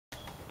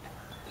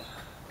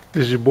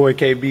This is your boy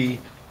KB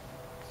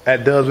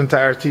at Dubs and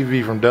Tires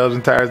TV from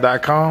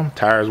dubsandtires.com.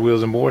 Tires,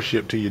 wheels, and more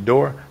shipped to your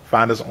door.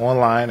 Find us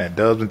online at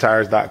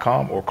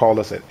dubsandtires.com or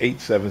call us at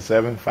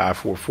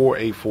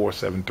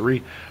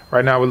 877-544-8473.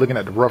 Right now we're looking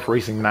at the Ruff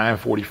Racing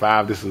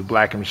 945. This is a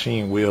black and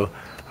machine wheel.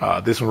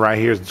 This one right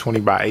here is the 20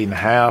 by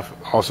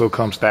 8.5. Also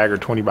comes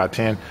staggered 20 by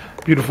 10.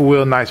 Beautiful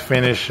wheel, nice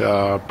finish,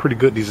 pretty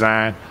good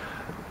design.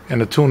 And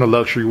the Tuna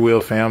luxury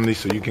wheel family,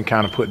 so you can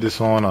kind of put this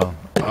on a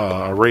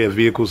array of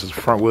vehicles. It's a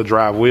front wheel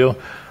drive wheel.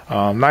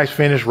 Nice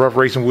finish. Ruff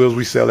Racing wheels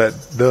we sell at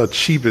the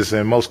cheapest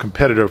and most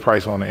competitive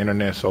price on the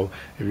internet. So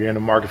if you're in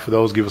the market for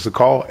those, give us a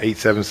call,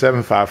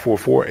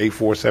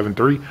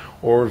 877-544-8473,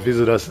 or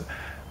visit us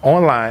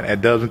online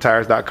at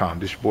dubsandtires.com.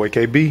 This is your boy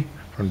KB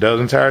from Dubs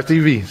and Tires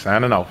TV,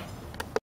 signing off.